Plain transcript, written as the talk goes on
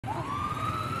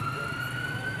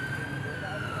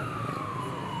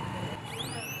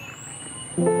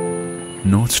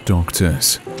not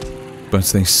doctors, but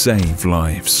they save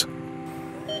lives.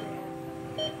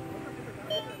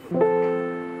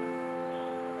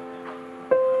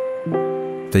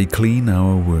 They clean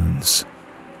our wounds.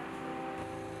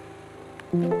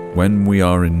 When we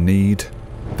are in need,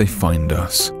 they find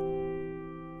us.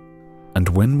 And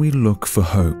when we look for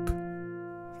hope,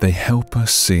 they help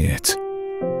us see it.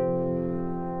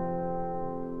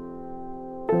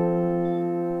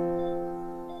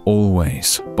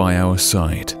 Always by our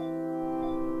side.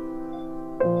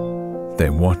 They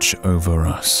watch over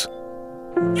us.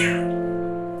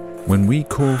 When we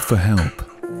call for help,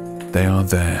 they are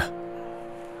there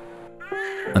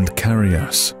and carry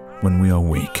us when we are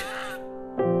weak.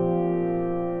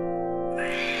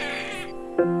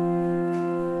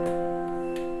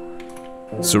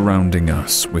 Surrounding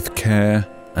us with care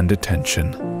and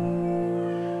attention.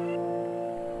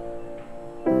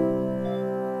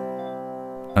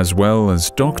 As well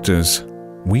as doctors,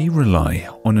 we rely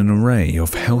on an array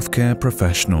of healthcare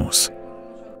professionals.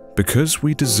 Because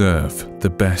we deserve the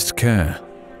best care,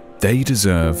 they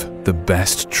deserve the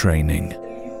best training.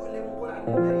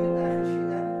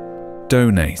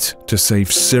 Donate to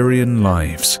save Syrian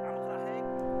lives.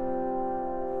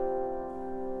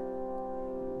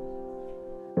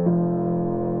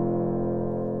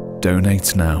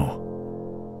 Donate now.